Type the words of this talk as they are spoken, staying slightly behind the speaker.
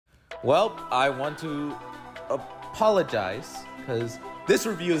Well, I want to apologize because this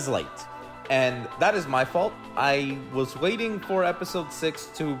review is late. And that is my fault. I was waiting for episode 6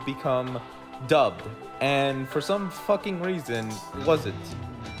 to become dubbed. And for some fucking reason, it wasn't.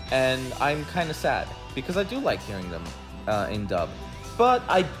 And I'm kind of sad because I do like hearing them in dub. But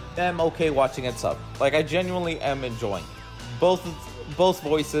I am okay watching it sub. Like, I genuinely am enjoying it. Both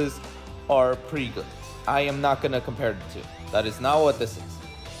voices are pretty good. I am not going to compare the two. That is not what this is.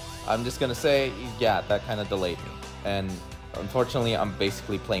 I'm just going to say, yeah, that kind of delayed me. And unfortunately, I'm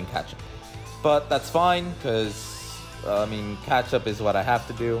basically playing catch-up. But that's fine, because, catch-up is what I have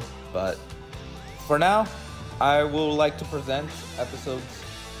to do. But for now, I will like to present episodes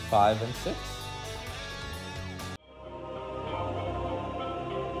 5 and 6.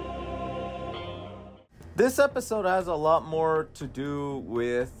 This episode has a lot more to do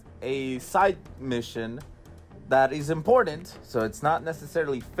with a side mission that is important, so it's not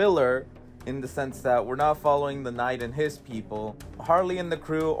necessarily filler in the sense that we're not following the knight and his people. Harley and the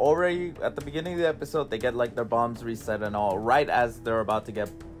crew, already at the beginning of the episode, they get like their bombs reset and all, right as they're about to get,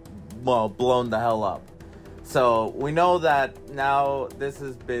 blown the hell up. So we know that now this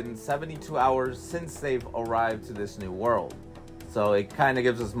has been 72 hours since they've arrived to this new world. So it kind of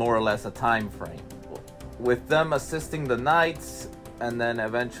gives us more or less a time frame. With them assisting the knights, and then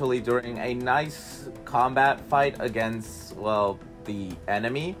eventually during a nice combat fight against, the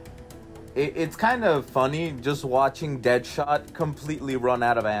enemy. It's kind of funny just watching Deadshot completely run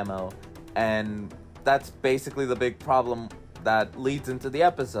out of ammo. And that's basically the big problem that leads into the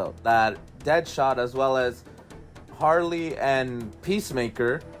episode. That Deadshot, as well as Harley and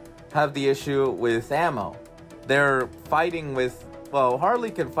Peacemaker, have the issue with ammo. They're fighting with,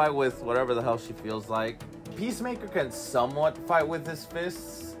 Harley can fight with whatever the hell she feels like. Peacemaker can somewhat fight with his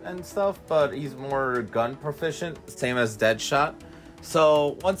fists and stuff, but he's more gun proficient, same as Deadshot.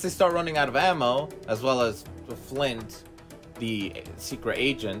 So once they start running out of ammo, as well as Flint, the secret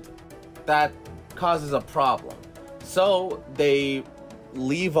agent, that causes a problem. So they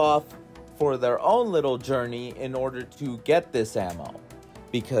leave off for their own little journey in order to get this ammo,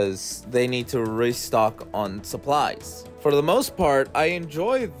 because they need to restock on supplies. For the most part, I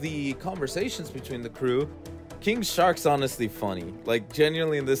enjoy the conversations between the crew. King Shark's honestly funny. Like,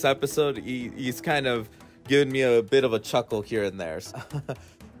 genuinely in this episode, he's kind of giving me a bit of a chuckle here and there.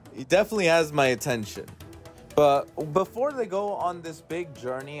 He definitely has my attention. But before they go on this big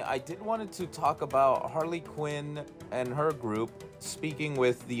journey, I did wanted to talk about Harley Quinn and her group speaking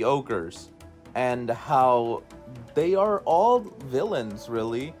with the ogres, and how they are all villains,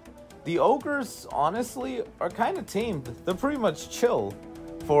 really. The ogres, honestly, are kind of tamed. They're pretty much chill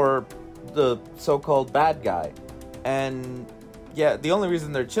for the so-called bad guy. And yeah, the only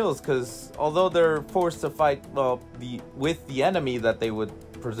reason they're chill is because although they're forced to fight with the enemy that they would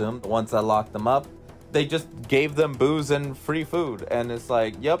presume, the ones that locked them up, they just gave them booze and free food. And it's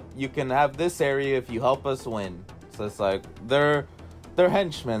like, yep, you can have this area if you help us win. So it's like, they're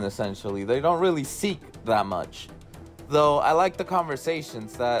henchmen, essentially. They don't really seek that much. Though I like the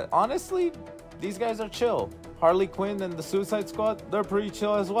conversations that, honestly, these guys are chill. Harley Quinn and the Suicide Squad, they're pretty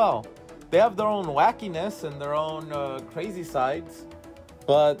chill as well. They have their own wackiness and their own crazy sides,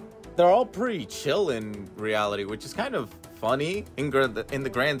 but they're all pretty chill in reality, which is kind of funny in the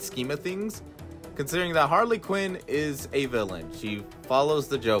grand scheme of things, considering that Harley Quinn is a villain. She follows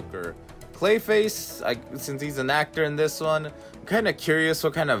the Joker. Clayface, since he's an actor in this one, I'm kind of curious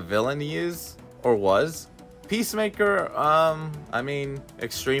what kind of villain he is, or was. Peacemaker,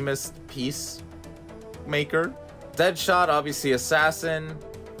 extremist peacemaker. Deadshot, obviously assassin.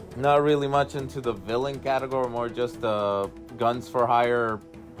 Not really much into the villain category, more just a guns for hire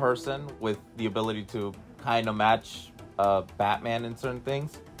person with the ability to kind of match Batman in certain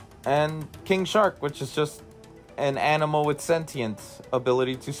things. And King Shark, which is just an animal with sentient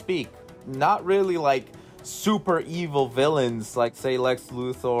ability to speak. Not really like super evil villains like, say, Lex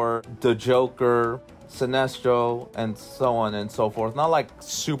Luthor, the Joker, Sinestro, and so on and so forth. Not like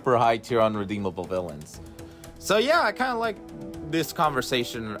super high tier unredeemable villains. So yeah, I kind of like this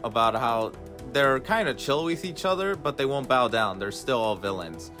conversation about how they're kind of chill with each other, but they won't bow down. They're still all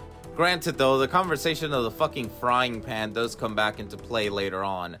villains. Granted, though, the conversation of the fucking frying pan does come back into play later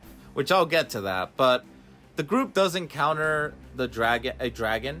on, which I'll get to that. But the group does encounter a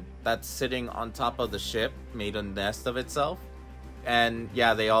dragon that's sitting on top of the ship, made a nest of itself. And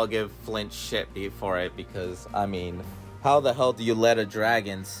yeah, they all give Flint shit for it, because, how the hell do you let a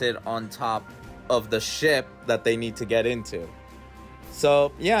dragon sit on top of the ship that they need to get into?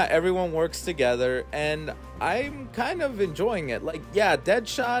 So yeah, everyone works together, and I'm kind of enjoying it. Like, yeah,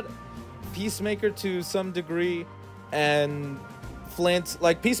 Deadshot, Peacemaker to some degree, and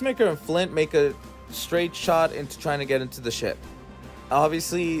Peacemaker and Flint make a straight shot into trying to get into the ship.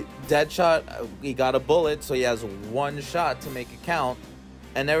 Obviously, Deadshot, he got a bullet, so he has one shot to make it count,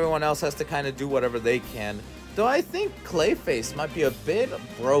 and everyone else has to kind of do whatever they can. Though I think Clayface might be a bit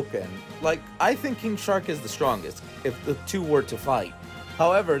broken. Like, I think King Shark is the strongest if the two were to fight.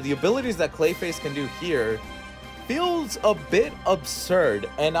 However, the abilities that Clayface can do here feels a bit absurd,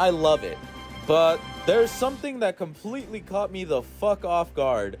 and I love it. But there's something that completely caught me the fuck off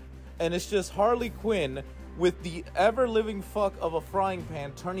guard, and it's just Harley Quinn with the ever-living fuck of a frying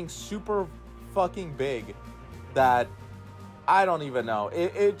pan turning super fucking big that I don't even know.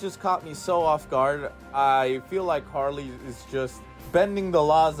 It just caught me so off guard. I feel like Harley is just bending the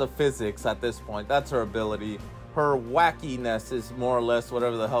laws of physics at this point. That's her ability. Her wackiness is more or less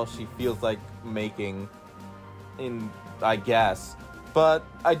whatever the hell she feels like making, I guess. But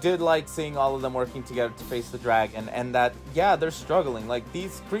I did like seeing all of them working together to face the dragon, and that, yeah, they're struggling. Like,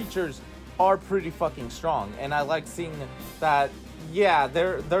 these creatures are pretty fucking strong, and I like seeing that, yeah,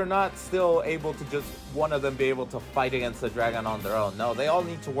 they're not still able to just one of them be able to fight against the dragon on their own. No, they all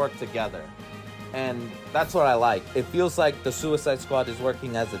need to work together, and that's what I like. It feels like the Suicide Squad is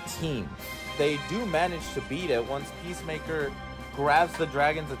working as a team. They do manage to beat it once Peacemaker grabs the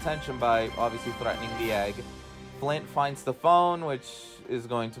dragon's attention by obviously threatening the egg. Flint finds the phone, which is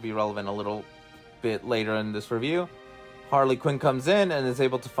going to be relevant a little bit later in this review. Harley Quinn comes in and is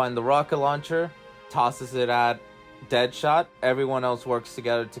able to find the rocket launcher, tosses it at Deadshot. Everyone else works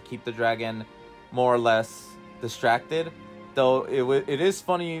together to keep the dragon more or less distracted. Though it is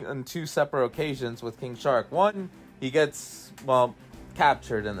funny on two separate occasions with King Shark. One, he gets, well,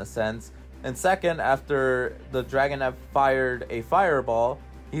 captured in a sense. And second, after the dragon had fired a fireball,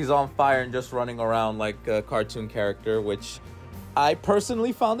 he's on fire and just running around like a cartoon character, which I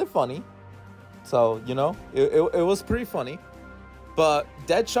personally found it funny. So, you know, it was pretty funny. But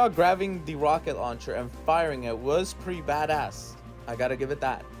Deadshot grabbing the rocket launcher and firing it was pretty badass. I gotta give it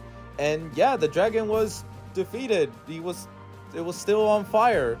that. And yeah, the dragon was defeated. It was still on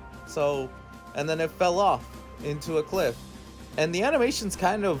fire. So, and then it fell off into a cliff. And the animation's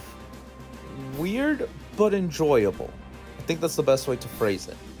kind of weird, but enjoyable. I think that's the best way to phrase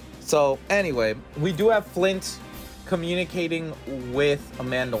it. So anyway, we do have Flint communicating with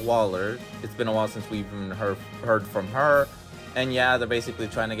Amanda Waller. It's been a while since we've even heard from her. And yeah, they're basically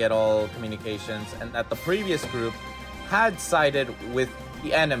trying to get all communications, and that the previous group had sided with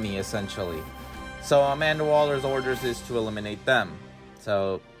the enemy, essentially. So Amanda Waller's orders is to eliminate them.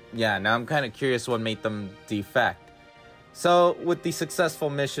 So yeah, now I'm kind of curious what made them defect. So with the successful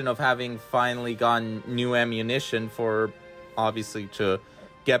mission of having finally gotten new ammunition for, obviously, to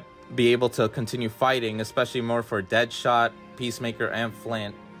be able to continue fighting, especially more for Deadshot, Peacemaker, and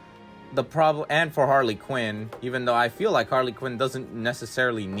Flint. The problem, and for Harley Quinn, even though I feel like Harley Quinn doesn't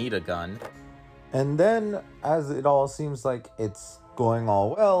necessarily need a gun. And then, as it all seems like it's going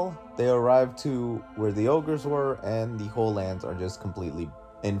all well, they arrive to where the ogres were, and the whole lands are just completely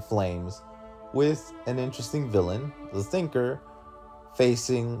in flames, with an interesting villain, the Thinker,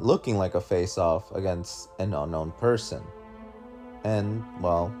 looking like a face-off against an unknown person. And,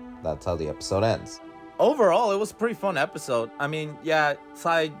 well, that's how the episode ends. Overall, it was a pretty fun episode. I mean, yeah,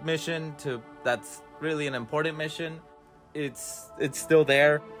 side mission that's really an important mission. It's still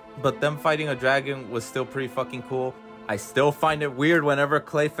there, but them fighting a dragon was still pretty fucking cool. I still find it weird whenever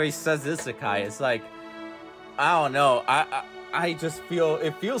Clayface says Isekai. It's like, I don't know. I just feel,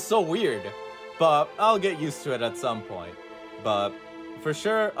 it feels so weird, but I'll get used to it at some point. But for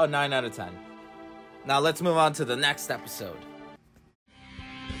sure, a 9 out of 10. Now let's move on to the next episode.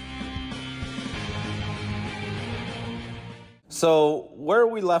 So, where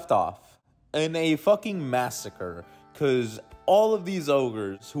we left off, in a fucking massacre, because all of these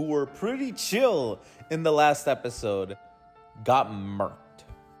ogres, who were pretty chill in the last episode, got murked.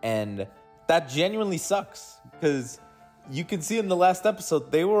 And that genuinely sucks, because you can see in the last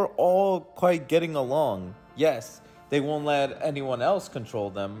episode, they were all quite getting along. Yes, they won't let anyone else control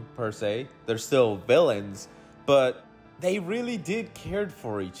them, per se. They're still villains, but they really did cared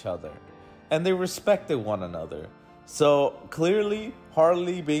for each other, and they respected one another. So, clearly,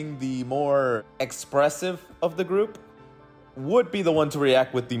 Harley, being the more expressive of the group, would be the one to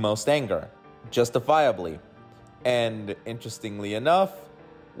react with the most anger, justifiably. And, interestingly enough,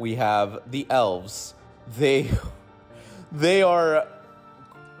 we have the elves. They are...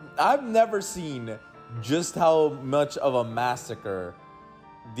 I've never seen just how much of a massacre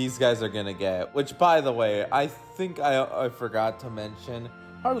these guys are gonna get. Which, by the way, I think I forgot to mention,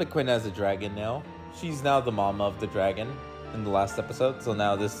 Harley Quinn has a dragon now. She's now the mama of the dragon in the last episode. So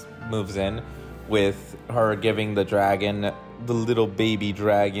now this moves in with her giving the dragon the little baby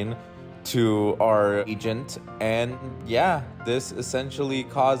dragon to our agent. And yeah, this essentially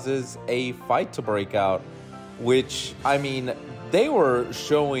causes a fight to break out, which, I mean, they were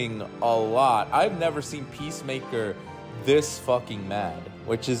showing a lot. I've never seen Peacemaker this fucking mad,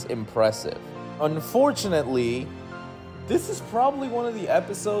 which is impressive. Unfortunately, this is probably one of the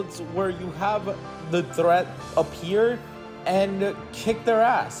episodes where you have the threat appear and kick their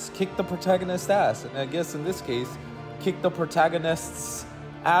ass, kick the protagonist's ass. And I guess in this case, kick the protagonist's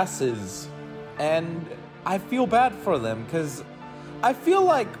asses. And I feel bad for them because I feel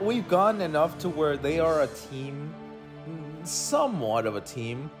like we've gotten enough to where they are a team, somewhat of a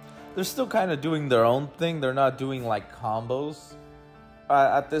team. They're still kind of doing their own thing. They're not doing like combos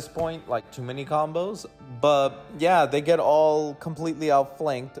at this point, like too many combos. But yeah, they get all completely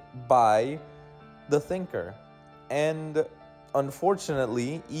outflanked by the Thinker. And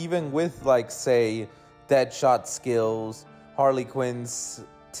unfortunately, even with like, say, Deadshot skills, Harley Quinn's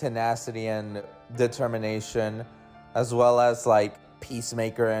tenacity and determination, as well as like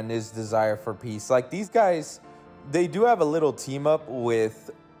Peacemaker and his desire for peace, like these guys, they do have a little team up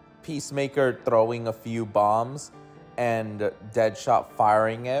with Peacemaker throwing a few bombs and Deadshot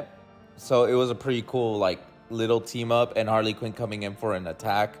firing it. So it was a pretty cool like little team up, and Harley Quinn coming in for an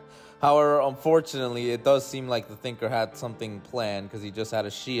attack. However, unfortunately, it does seem like the Thinker had something planned because he just had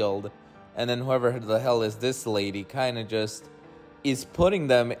a shield, and then whoever the hell is this lady kind of just is putting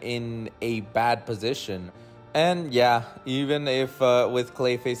them in a bad position. And yeah, even if with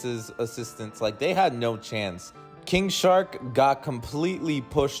Clayface's assistance, like they had no chance. King Shark got completely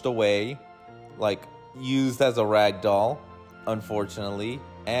pushed away, like used as a rag doll, unfortunately,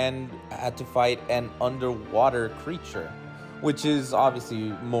 and had to fight an underwater creature, which is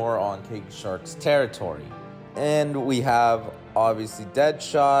obviously more on King Shark's territory. And we have obviously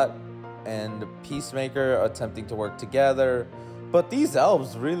Deadshot and Peacemaker attempting to work together, but these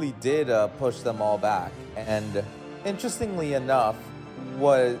elves really did push them all back. And interestingly enough,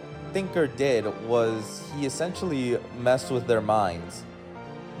 what Thinker did was he essentially messed with their minds.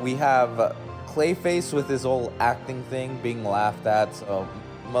 We have Clayface with his whole acting thing being laughed at, so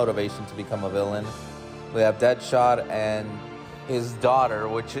motivation to become a villain. We have Deadshot and his daughter,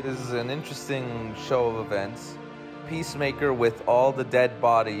 which is an interesting show of events. Peacemaker with all the dead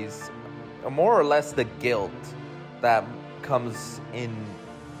bodies, more or less the guilt that comes in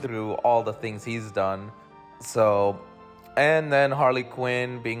through all the things he's done. So, and then Harley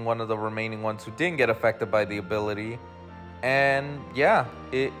Quinn being one of the remaining ones who didn't get affected by the ability. And yeah,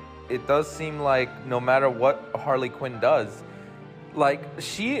 it does seem like no matter what Harley Quinn does, like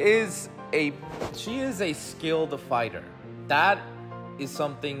she is a skilled fighter. That is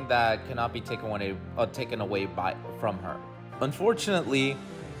something that cannot be taken away from her. Unfortunately,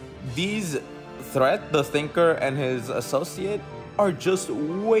 these the Thinker and his associate are just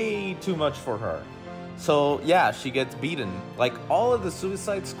way too much for her. So yeah, she gets beaten. Like all of the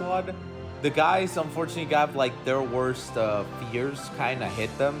Suicide Squad, the guys unfortunately got like their worst fears kind of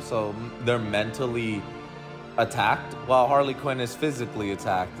hit them, so they're mentally attacked, while Harley Quinn is physically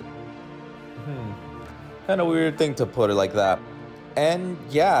attacked. Kind of weird thing to put it like that. And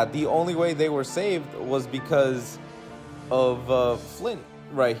yeah, the only way they were saved was because of Flint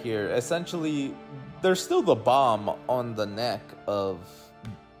right here. Essentially, there's still the bomb on the neck of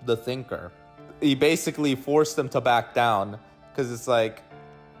the Thinker. He basically forced them to back down because it's like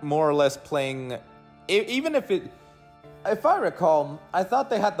more or less playing. Even if I recall, I thought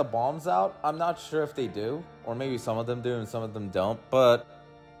they had the bombs out. I'm not sure if they do, or maybe some of them do and some of them don't. But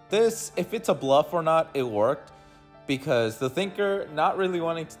this, if it's a bluff or not, it worked because the Thinker not really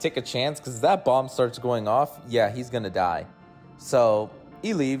wanting to take a chance because that bomb starts going off. Yeah, he's gonna die. So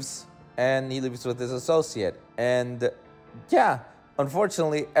he leaves, and he leaves with his associate. And yeah,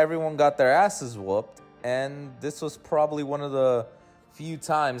 unfortunately, everyone got their asses whooped, and this was probably one of the few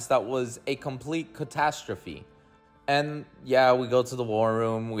times that was a complete catastrophe. And yeah, we go to the war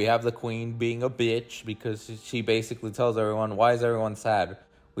room. We have the Queen being a bitch because she basically tells everyone, why is everyone sad?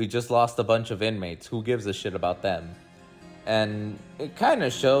 We just lost a bunch of inmates. Who gives a shit about them? And it kind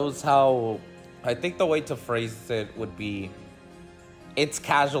of shows how, I think the way to phrase it would be, it's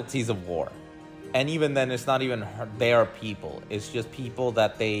casualties of war. And even then, it's not even their people. It's just people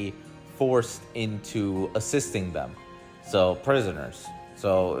that they forced into assisting them. So prisoners.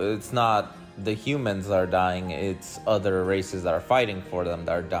 So it's not the humans that are dying, it's other races that are fighting for them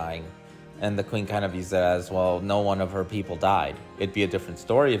that are dying. And the Queen kind of views that as, well, no one of her people died. It'd be a different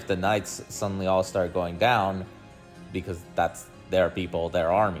story if the Knights suddenly all start going down, because that's their people,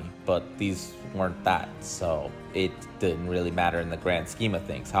 their army. But these weren't that, so it didn't really matter in the grand scheme of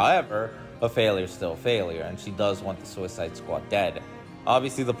things. However, a failure is still a failure, and she does want the Suicide Squad dead.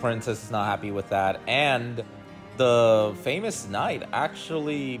 Obviously, the princess is not happy with that, and the famous knight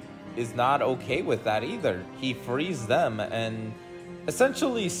actually is not okay with that either. He frees them and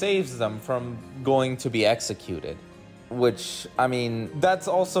essentially saves them from going to be executed. Which, I mean, that's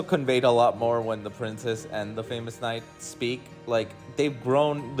also conveyed a lot more when the princess and the famous knight speak. Like, they've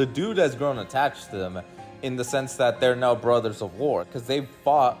grown, the dude has grown attached to them in the sense that they're now brothers of war, because they've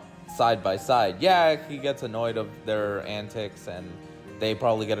fought side by side. Yeah, he gets annoyed of their antics, and they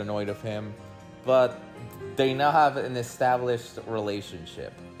probably get annoyed of him, but they now have an established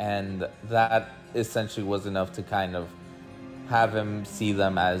relationship, and that essentially was enough to kind of have him see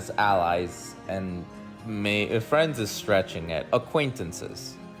them as allies, and friends is stretching it,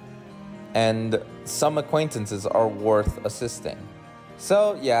 acquaintances. And some acquaintances are worth assisting.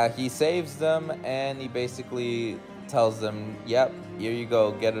 So yeah, he saves them, and he basically tells them, yep, here you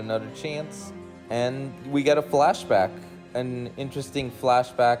go, get another chance. And we get a flashback, an interesting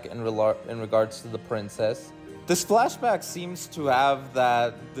flashback in regards to the princess. This flashback seems to have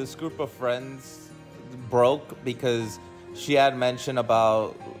that this group of friends broke because she had mentioned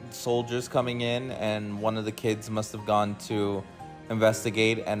about soldiers coming in, and one of the kids must have gone to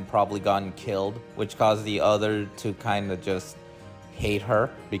investigate and probably gotten killed, which caused the other to kind of just hate her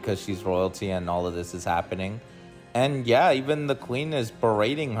because she's royalty and all of this is happening. And yeah, even the queen is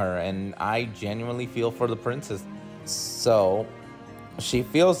berating her, and I genuinely feel for the princess. So she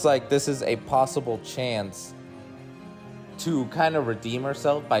feels like this is a possible chance to kind of redeem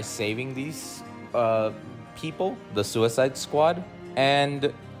herself by saving these people, the Suicide Squad.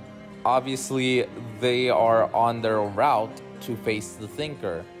 And obviously they are on their route to face the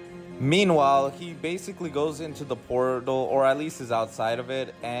Thinker. Meanwhile, he basically goes into the portal, or at least is outside of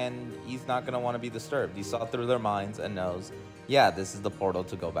it, and he's not going to want to be disturbed. He saw through their minds and knows, yeah, this is the portal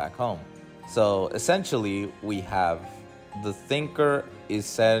to go back home. So essentially, we have the Thinker is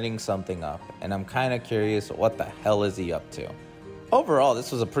setting something up, and I'm kind of curious, what the hell is he up to? Overall,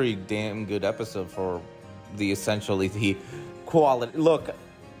 this was a pretty damn good episode for the quality. Look,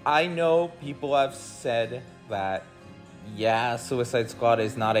 I know people have said that, yeah, Suicide Squad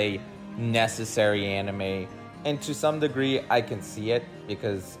is not a necessary anime, and to some degree I can see it,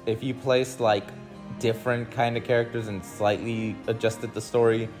 because if you placed like different kind of characters and slightly adjusted the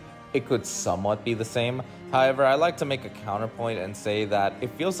story, it could somewhat be the same. However, I like to make a counterpoint and say that it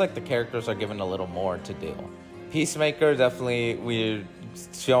feels like the characters are given a little more to do. Peacemaker, definitely we're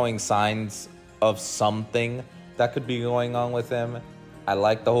showing signs of something that could be going on with him. I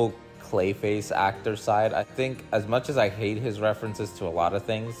like the whole Clayface actor side. I think as much as I hate his references to a lot of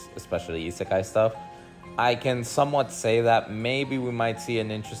things, especially isekai stuff, I can somewhat say that maybe we might see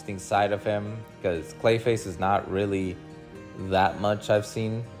an interesting side of him, because Clayface is not really that much I've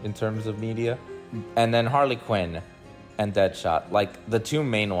seen in terms of media. And then Harley Quinn and Deadshot, like the two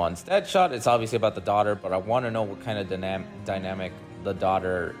main ones. Deadshot, it's obviously about the daughter, but I want to know what kind of dynamic the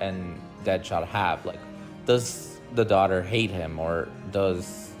daughter and Deadshot have. Like, does the daughter hate him, or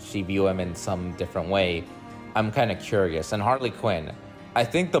does she view him in some different way? I'm kind of curious. And Harley Quinn, I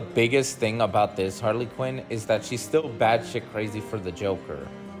think the biggest thing about this Harley Quinn is that she's still batshit crazy for the Joker,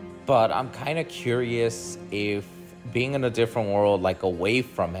 but I'm kind of curious if being in a different world, like away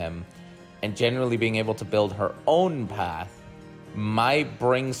from him, and generally being able to build her own path might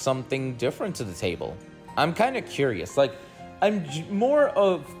bring something different to the table. I'm kind of curious. Like, I'm more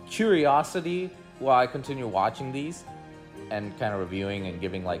of curiosity while I continue watching these and kind of reviewing and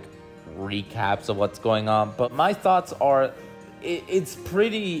giving like recaps of what's going on. But my thoughts are, it's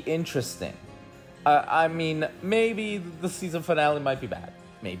pretty interesting. I mean, maybe the season finale might be bad.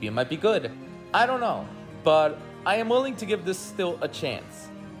 Maybe it might be good. I don't know. But I am willing to give this still a chance,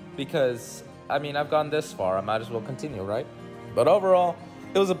 because, I mean, I've gone this far. I might as well continue, right? But overall,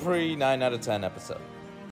 it was a pretty 9 out of 10 episode.